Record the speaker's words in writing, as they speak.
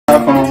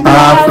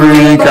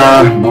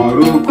Africa,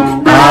 Morocco,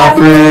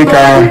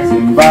 Africa,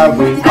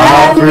 Zimbabwe,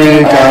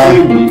 Africa,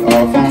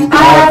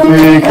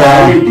 Africa,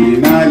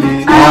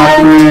 Africa,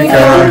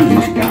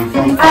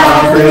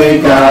 Africa,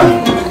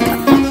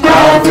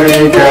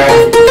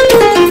 Africa,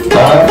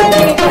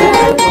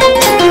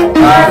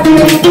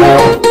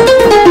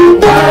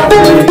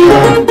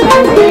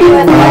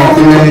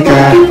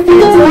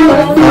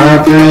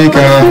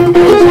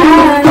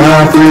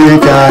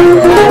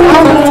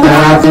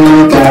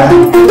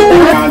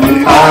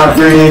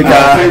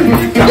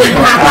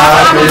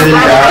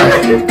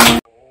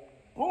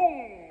 Boom!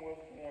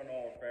 What's going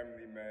on,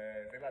 family,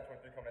 man? Zaylife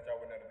 23 coming at y'all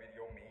with another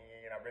video,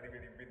 man. I really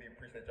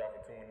appreciate y'all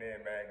for tuning in,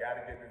 man.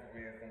 Gotta get this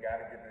wisdom,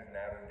 gotta get this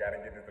knowledge, gotta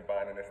get this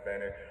divine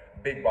understanding.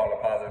 Big ball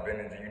of positive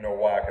energy, you know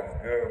why? Because it's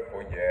good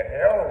for your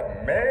health,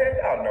 man.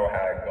 Y'all know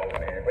how it goes,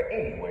 man. But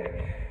anyway,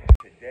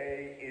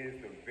 today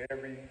is the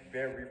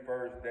very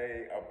first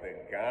day of the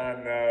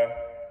Ghana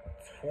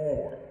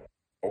tour,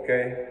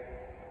 okay?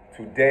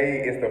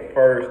 Today is the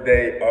first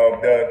day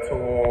of the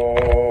tour.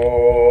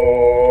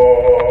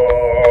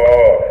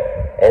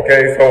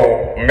 Okay,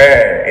 so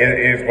man, it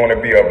is going to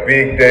be a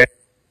big day.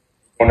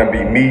 We're going to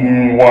be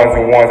meeting ones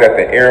and ones at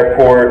the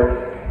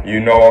airport. You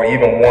know,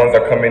 even ones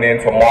are coming in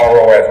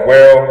tomorrow as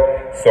well.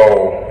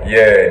 So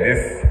yeah,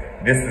 this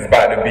is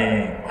about to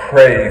be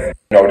crazy.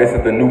 You know, this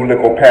is the new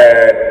Lickle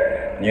Pad.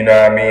 You know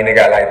what I mean? They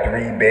got like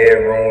 3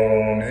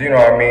 bedrooms. You know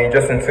what I mean?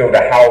 Just until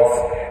the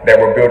house that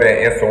we're building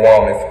in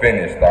Nsawam is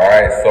finished. All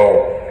right,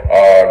 so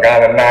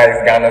Ghana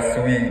nice, Ghana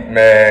sweet,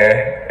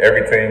 man.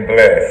 Everything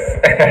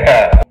blessed.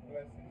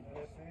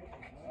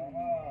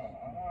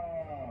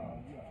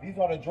 These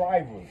are the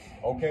drivers,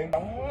 okay?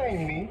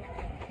 Behind me,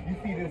 you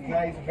see this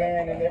nice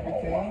van and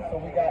everything. So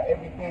we got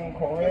everything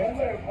correct.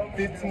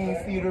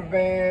 15-seater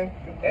van.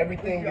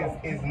 Everything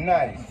is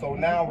nice. So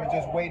now we're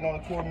just waiting on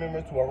the tour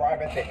members to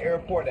arrive at the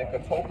airport at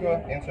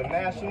Kotoka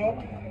International.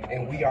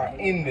 And we are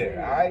in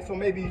there, all right? So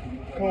maybe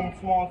come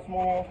small.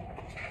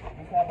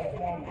 Just have a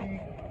small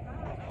peek.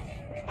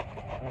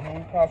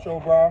 Pop show,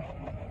 bro.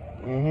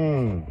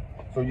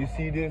 So you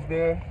see this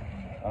there?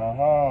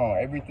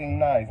 Everything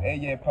nice.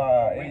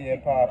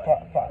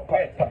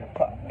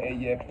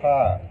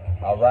 Pa.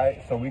 All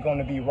right, so we're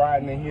gonna be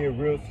riding in here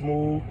real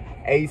smooth.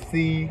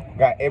 AC,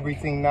 got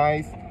everything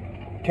nice.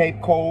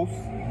 Cape Coast,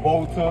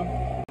 Volta.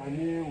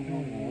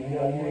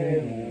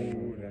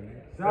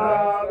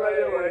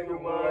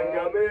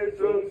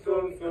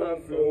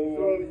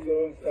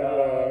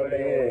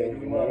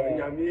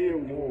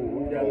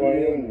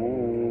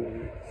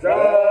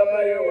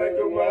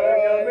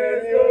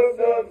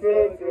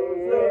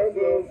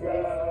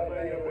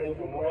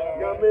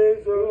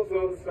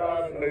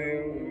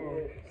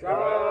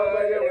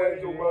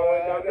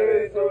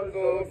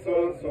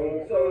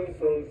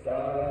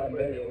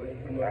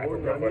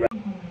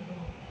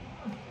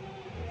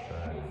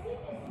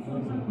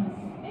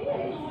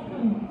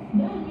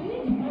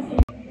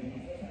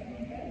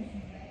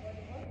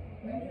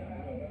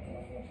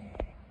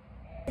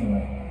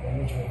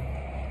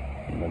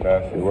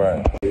 That's it,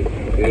 right.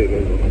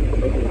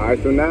 All right,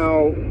 so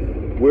now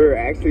we're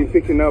actually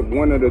picking up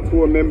one of the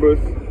tour members.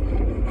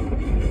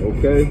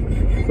 Okay,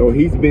 so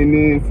he's been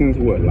in since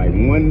what, like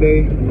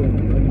Monday?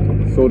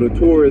 So the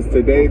tour is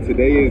today.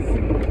 Today is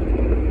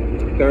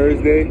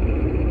Thursday.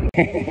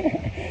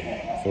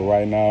 So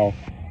right now,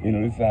 you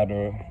know, this is how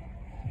the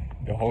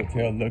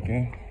hotel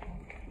looking.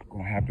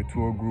 Gonna have the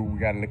tour group. We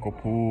got a little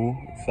pool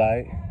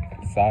site.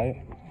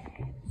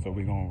 So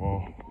we're gonna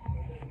go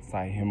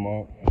sight him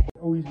up.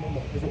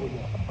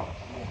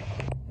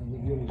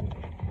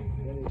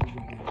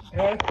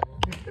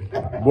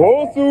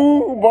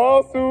 Bosu.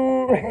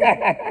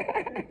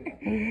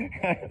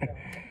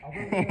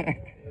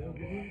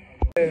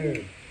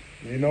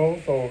 You know,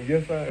 so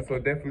yes sir. So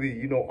definitely,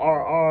 you know,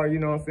 RR, you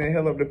know what I'm saying,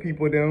 hell up the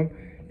people them.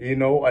 You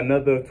know,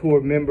 another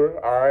tour member.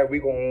 All right, we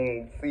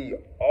gonna see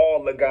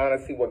all of Ghana,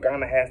 see what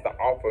Ghana has to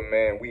offer,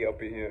 man. We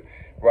up in here.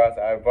 Ras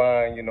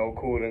Ivan, you know,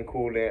 cooling.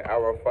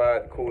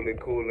 Arafat, cooling.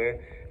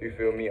 You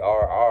feel me?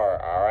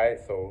 RR, all right?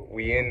 So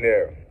we in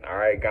there. All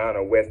right,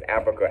 Ghana, West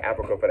Africa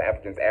for the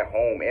Africans at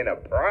home and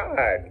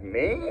abroad,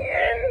 man.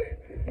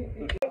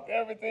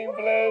 Everything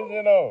blessed,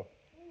 you know.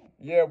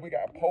 Yeah, we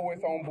got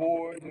poets on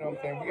board, you know what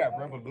I'm saying? We got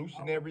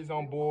revolutionaries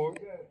on board.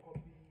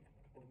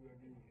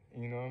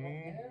 You know what I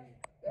mean?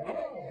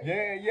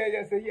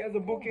 Yeah. So he has a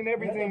book and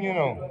everything, you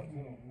know.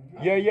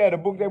 Yeah, the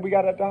book that we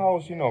got at the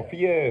house, you know.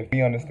 Yeah.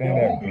 We understand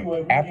that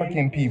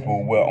African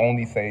people will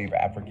only save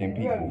African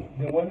people.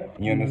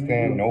 You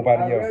understand?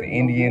 Nobody else. The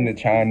Indian, the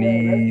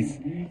Chinese,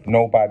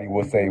 nobody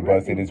will save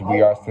us. It is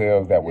we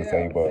ourselves that will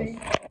save us.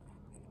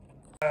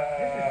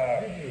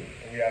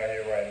 We out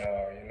here right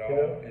now, you know?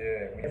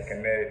 Yeah, we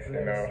connect,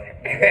 you know?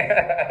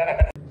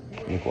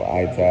 Nickel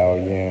ital,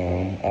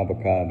 yam,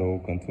 avocado,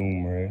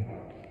 consumer.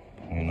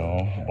 You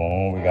know,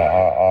 boom, we got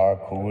our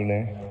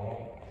cooling.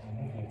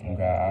 We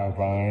got our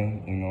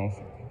vine, you know,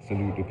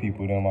 salute the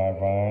people them our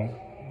vine.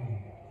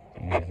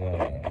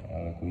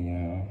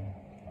 Yam,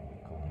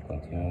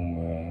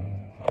 consumer,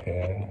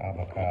 pear,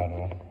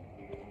 avocado.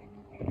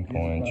 We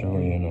going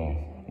through, you know.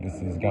 This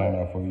is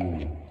Ghana for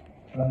you.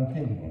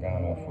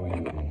 Ghana for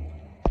you.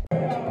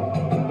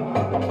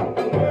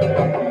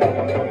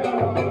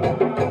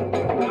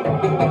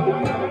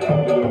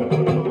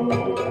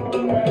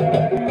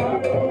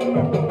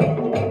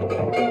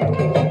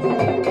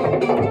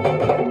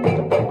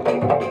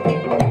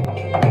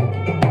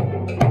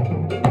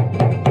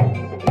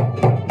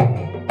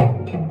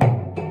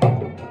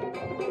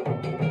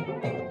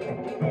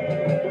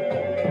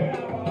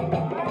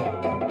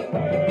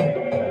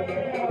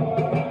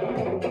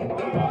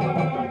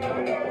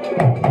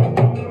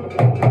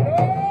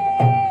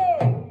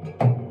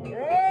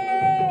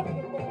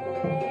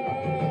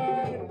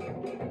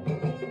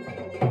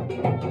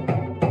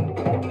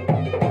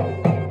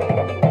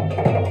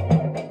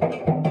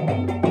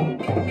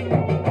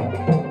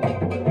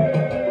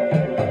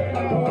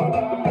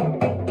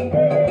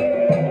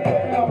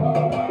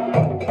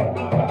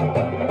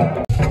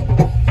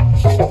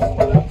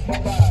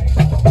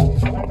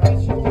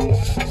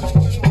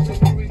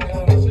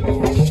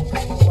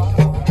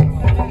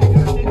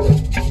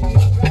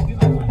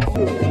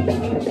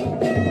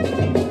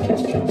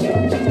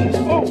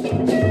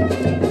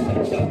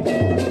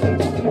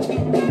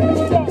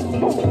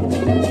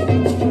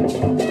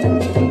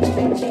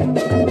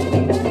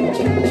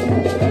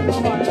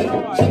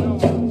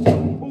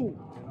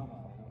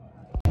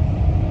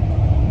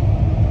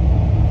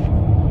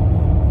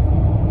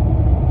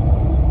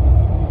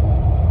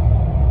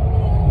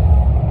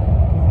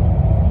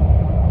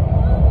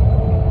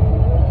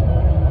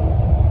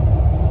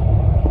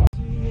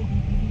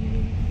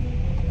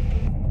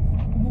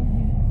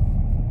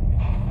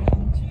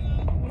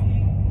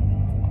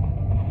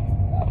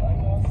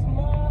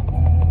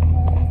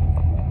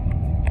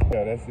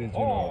 Yeah, that's it, you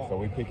know. So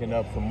we picking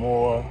up some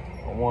more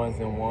ones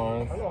and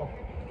ones.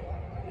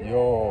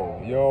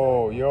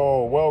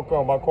 Yo,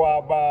 welcome,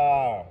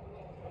 Aquaba.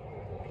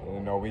 You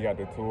know, we got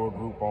the tour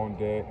group on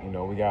deck. You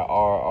know, we got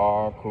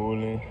RR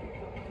cooling.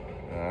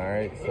 All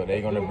right, so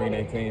they're gonna bring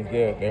their teams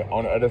there. They're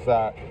on the other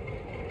side.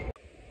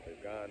 The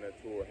Ghana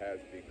tour has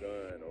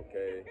begun,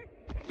 okay?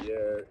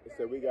 Yeah,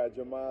 so we got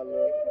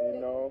Jamala, you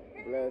know,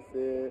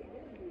 Blessed.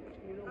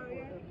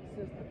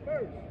 Since the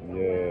first. Yeah. So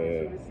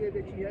they said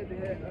that you had to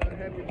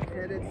have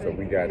it. So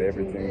we got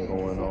everything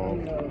going on.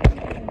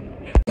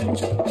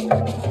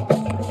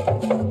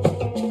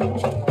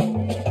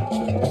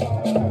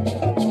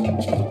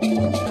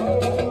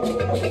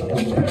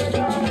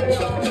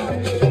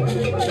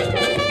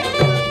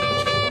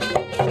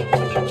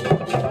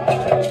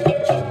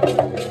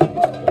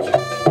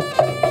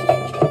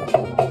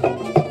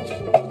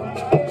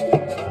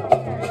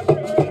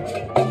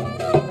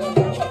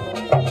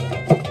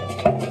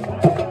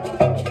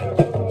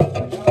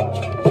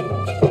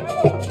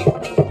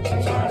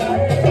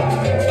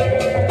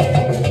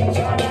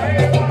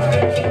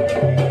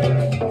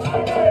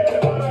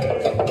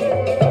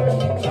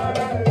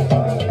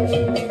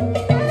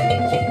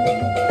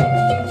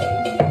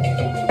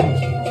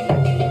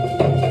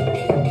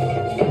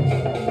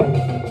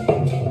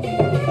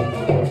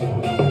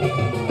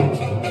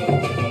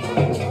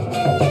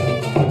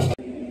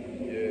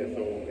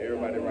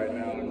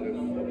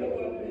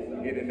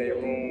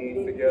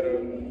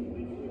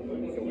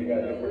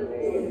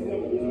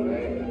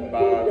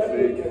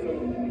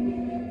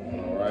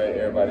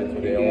 Everybody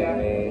to their own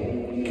room.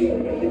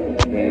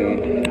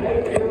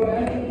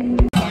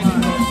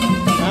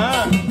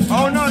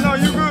 Oh, no,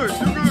 you good,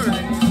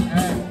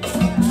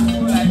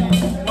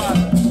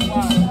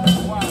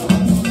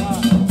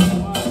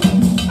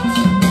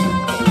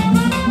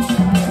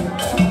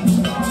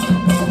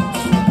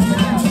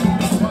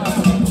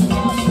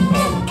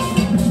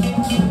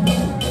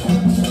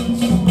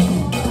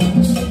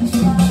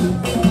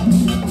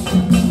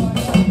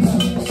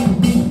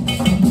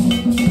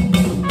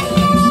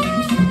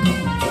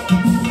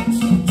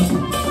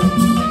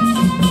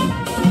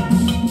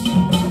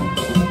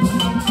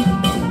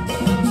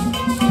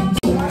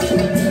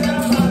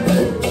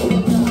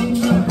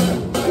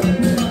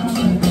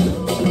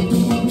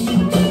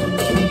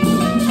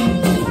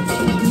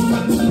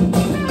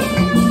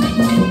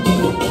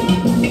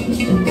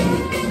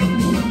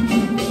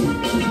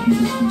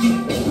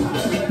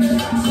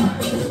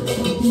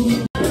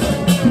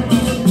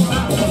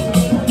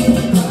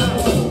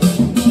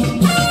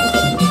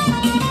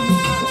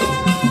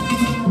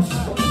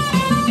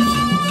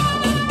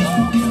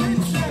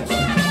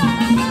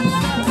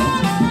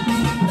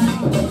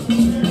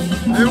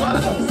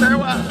 Say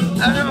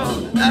what?